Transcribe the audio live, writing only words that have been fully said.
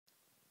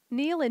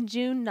Neil and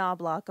June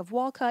Knobloch of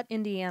Wolcott,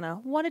 Indiana,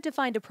 wanted to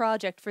find a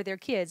project for their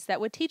kids that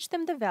would teach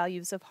them the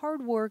values of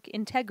hard work,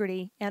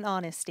 integrity, and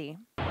honesty.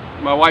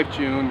 My wife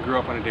June grew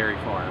up on a dairy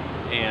farm,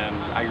 and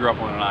I grew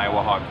up on an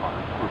Iowa hog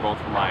farm. We're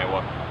both from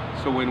Iowa.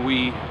 So when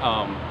we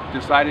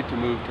decided to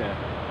move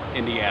to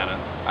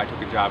Indiana, I took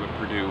a job at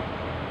Purdue.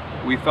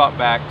 We thought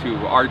back to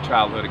our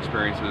childhood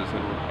experiences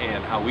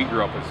and how we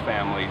grew up as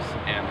families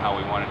and how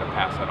we wanted to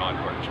pass that on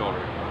to our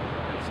children.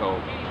 And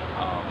so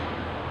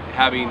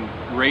having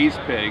raised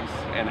pigs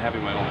and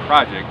having my own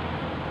project,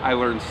 I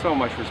learned so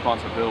much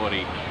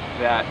responsibility.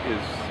 That is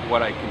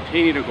what I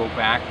continue to go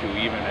back to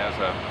even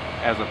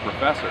as a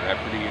professor at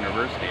Purdue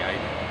University.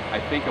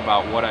 I think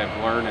about what I've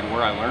learned and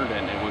where I learned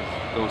it, and it was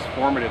those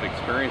formative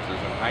experiences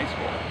in high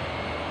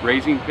school.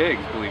 Raising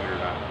pigs, believe it or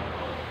not.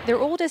 Their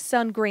oldest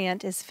son,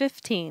 Grant, is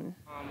 15.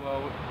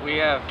 Well, we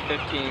have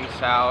 15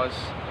 sows.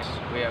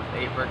 We have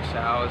 8 brick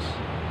sows.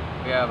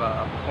 We have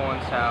a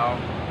Poland sow,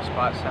 a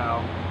spot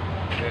sow.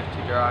 We have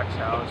 2 Duroc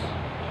sows.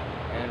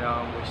 And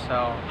we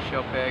sell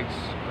show pigs,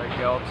 red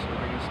gilts, and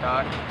breeding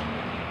stock.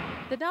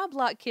 The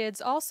Knobloch kids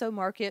also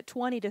market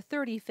 20 to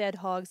 30 fed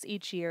hogs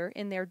each year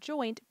in their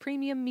joint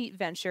premium meat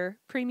venture,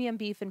 Premium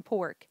Beef and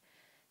Pork.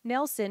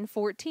 Nelson,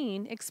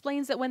 14,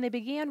 explains that when they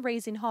began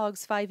raising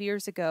hogs 5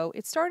 years ago,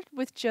 it started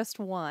with just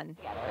one.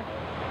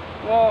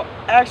 Well,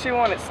 actually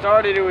when it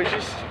started, it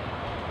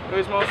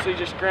was mostly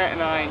just Grant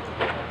and I.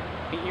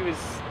 He was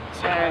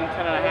 10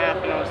 and a half,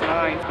 and I was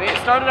 9. It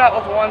started out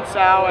with one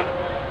sow, and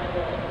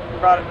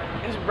brought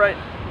his bred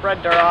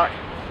Duroc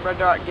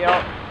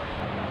gilt.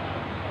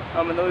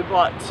 And then we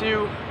bought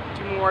two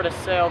more to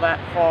sell that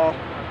fall.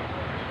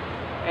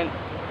 And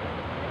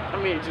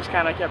I mean, it just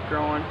kind of kept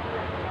growing.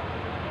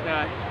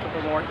 A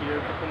couple more here,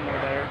 a couple more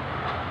there.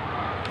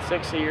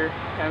 6 here.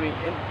 I mean,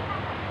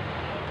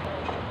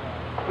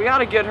 we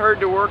got a good herd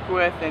to work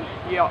with, and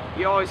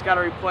you always got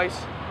to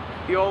replace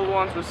the old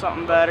ones with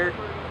something better.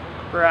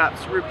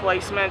 Perhaps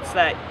replacements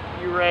that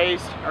you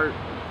raised or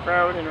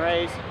growed and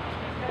raised.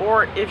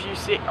 Or if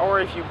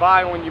you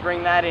buy one, you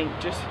bring that in.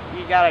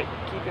 You gotta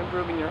keep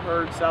improving your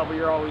herd so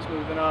you're always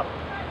moving up.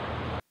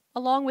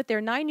 Along with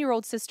their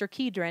 9-year-old sister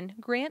Keedron,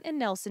 Grant and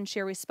Nelson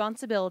share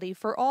responsibility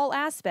for all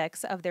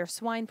aspects of their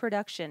swine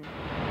production.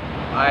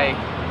 I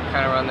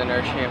kind of run the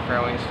nursery and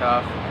farrowing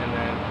stuff, and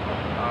then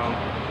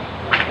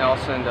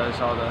Nelson does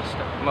all the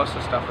most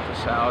of the stuff with the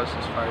sows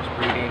as far as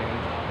breeding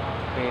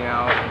and cleaning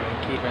out, and then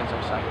Keedron's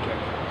our sidekick.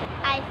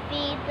 I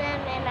feed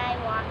them and I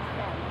walk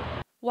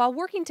them. While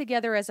working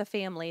together as a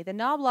family, the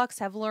Knoblochs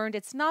have learned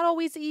it's not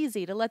always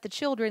easy to let the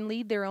children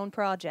lead their own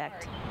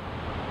project.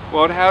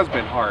 Well, it has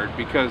been hard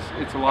because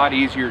it's a lot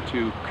easier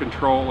to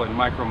control and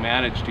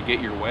micromanage to get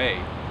your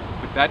way,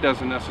 but that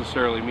doesn't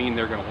necessarily mean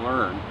they're going to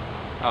learn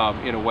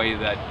in a way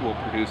that will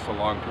produce the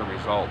long-term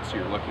results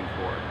you're looking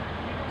for.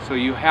 So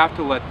you have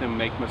to let them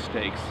make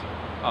mistakes.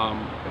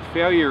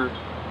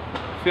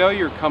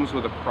 Failure comes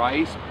with a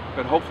price,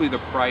 but hopefully the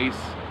price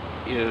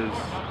is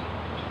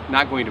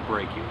not going to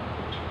break you.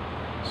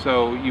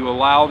 So you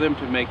allow them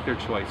to make their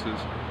choices,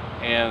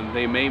 and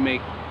they may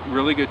make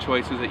really good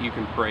choices that you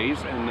can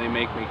praise, and they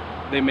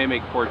may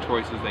make poor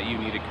choices that you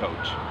need to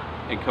coach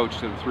and coach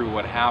them through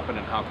what happened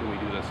and how can we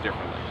do this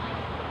differently.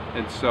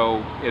 And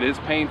so it is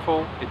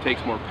painful, it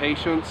takes more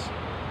patience,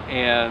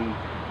 and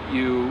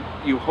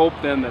you hope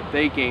then that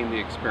they gain the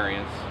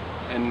experience.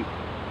 And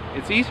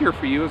it's easier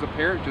for you as a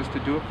parent just to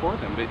do it for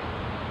them, but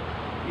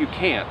you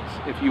can't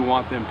if you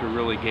want them to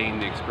really gain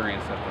the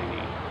experience that they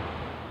need.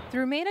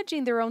 Through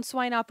managing their own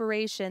swine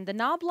operation, the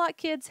Knobloch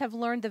kids have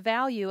learned the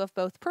value of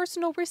both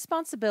personal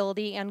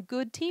responsibility and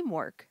good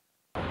teamwork.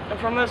 And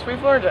from this,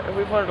 we've learned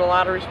a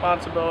lot of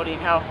responsibility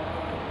and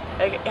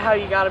how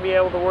you got to be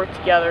able to work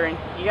together, and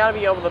you got to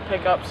be able to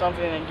pick up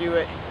something and do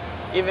it,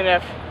 even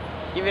if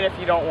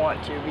you don't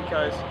want to,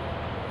 because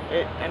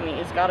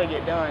it's got to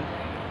get done.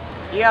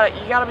 You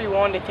got to be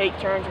one to take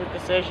turns with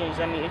decisions.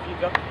 I mean,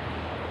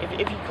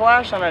 if you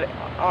clash on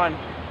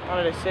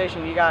a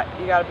decision, you got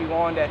to be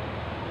one to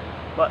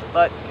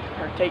let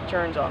or take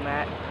turns on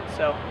that.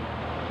 So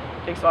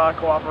it takes a lot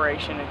of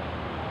cooperation,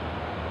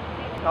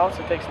 and it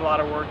also takes a lot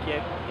of work. You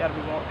got to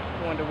be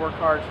willing to work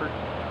hard for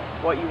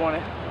what you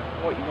want.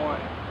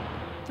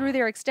 Through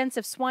their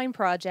extensive swine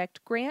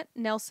project, Grant,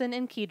 Nelson,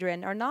 and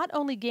Keedron are not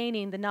only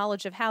gaining the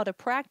knowledge of how to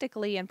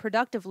practically and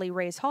productively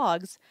raise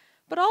hogs,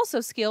 but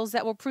also skills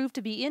that will prove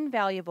to be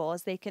invaluable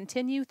as they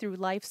continue through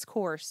life's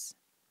course.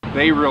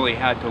 They really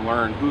had to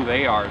learn who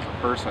they are as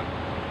a person,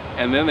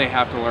 and then they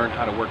have to learn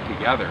how to work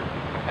together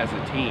as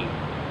a team.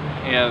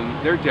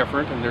 And they're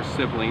different, and they're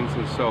siblings,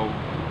 and so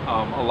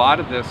a lot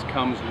of this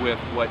comes with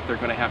what they're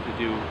going to have to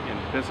do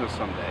in business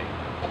someday.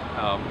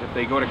 If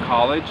they go to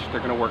college,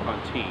 they're going to work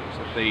on teams.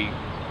 If they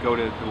go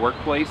to the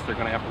workplace, they're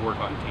going to have to work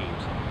on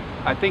teams.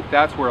 I think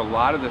that's where a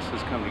lot of this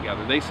has come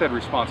together. They said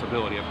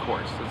responsibility, of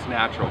course, it's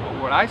natural,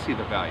 but what I see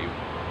the value,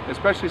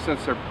 especially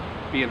since they're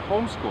being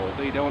homeschooled,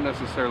 they don't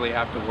necessarily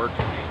have to work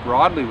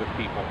broadly with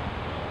people,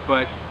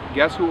 but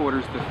guess who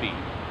orders the feed?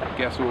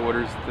 Guess who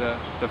orders the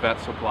vet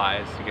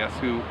supplies? Guess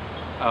who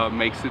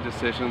makes the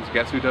decisions?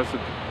 Guess who does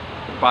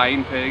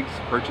buying pigs,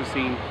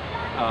 purchasing,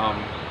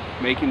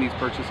 making these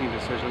purchasing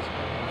decisions.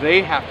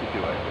 They have to do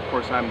it. Of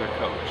course, I'm their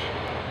coach.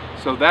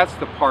 So that's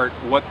the part,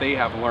 what they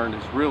have learned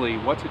is really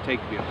what's it take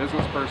to be a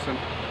business person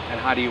and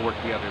how do you work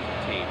together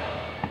as a team.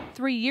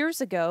 3 years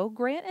ago,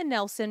 Grant and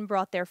Nelson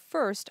brought their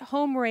first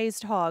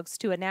home-raised hogs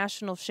to a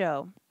national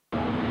show.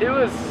 It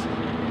was,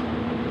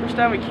 first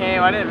time we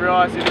came, I didn't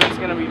realize it was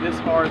going to be this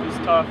hard, this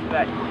tough,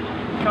 that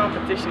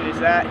competition is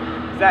that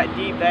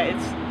deep, that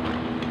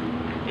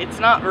it's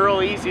not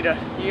real easy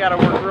you got to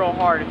work real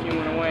hard if you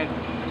want to win.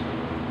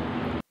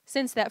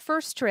 Since that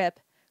first trip,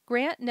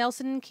 Grant,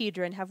 Nelson, and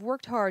Keedron have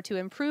worked hard to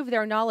improve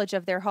their knowledge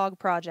of their hog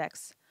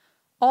projects.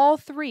 All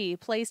three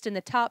placed in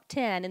the top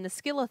 10 in the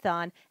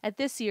Skillathon at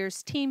this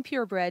year's Team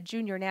Purebred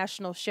Junior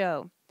National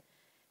Show.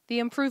 The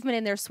improvement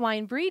in their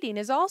swine breeding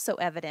is also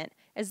evident,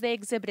 as they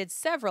exhibited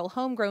several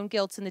homegrown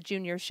gilts in the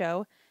junior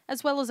show,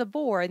 as well as a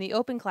boar in the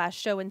open class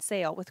show and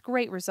sale with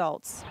great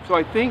results. So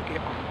I think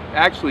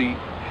actually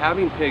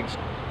having pigs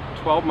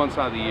 12 months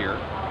out of the year,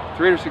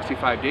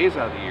 365 days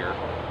out of the year,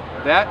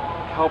 that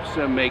helps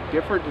them make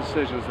different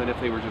decisions than if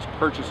they were just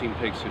purchasing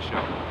pigs to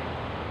show.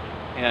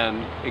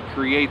 And it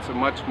creates a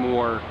much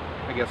more,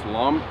 I guess,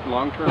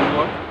 long-term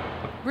look.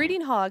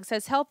 Breeding hogs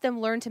has helped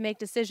them learn to make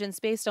decisions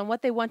based on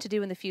what they want to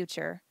do in the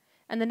future.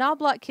 And the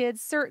Knobloch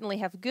kids certainly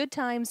have good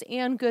times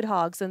and good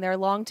hogs in their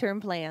long-term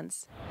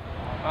plans.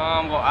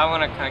 Well, I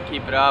want to kind of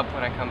keep it up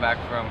when I come back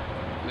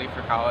leave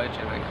for college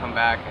and then come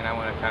back, and I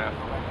want to kind of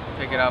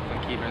pick it up when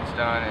Keedron's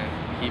done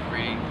and keep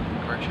breeding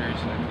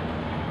Berkshires and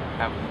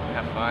have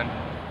fun.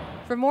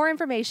 For more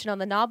information on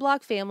the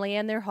Knobloch family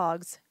and their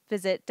hogs,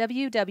 visit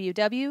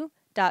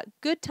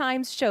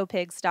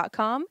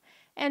www.goodtimesshowpigs.com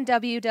and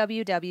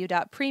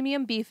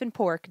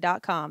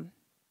www.premiumbeefandpork.com.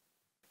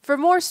 For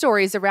more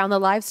stories around the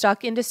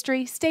livestock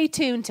industry, stay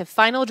tuned to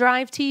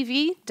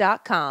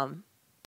FinalDriveTV.com.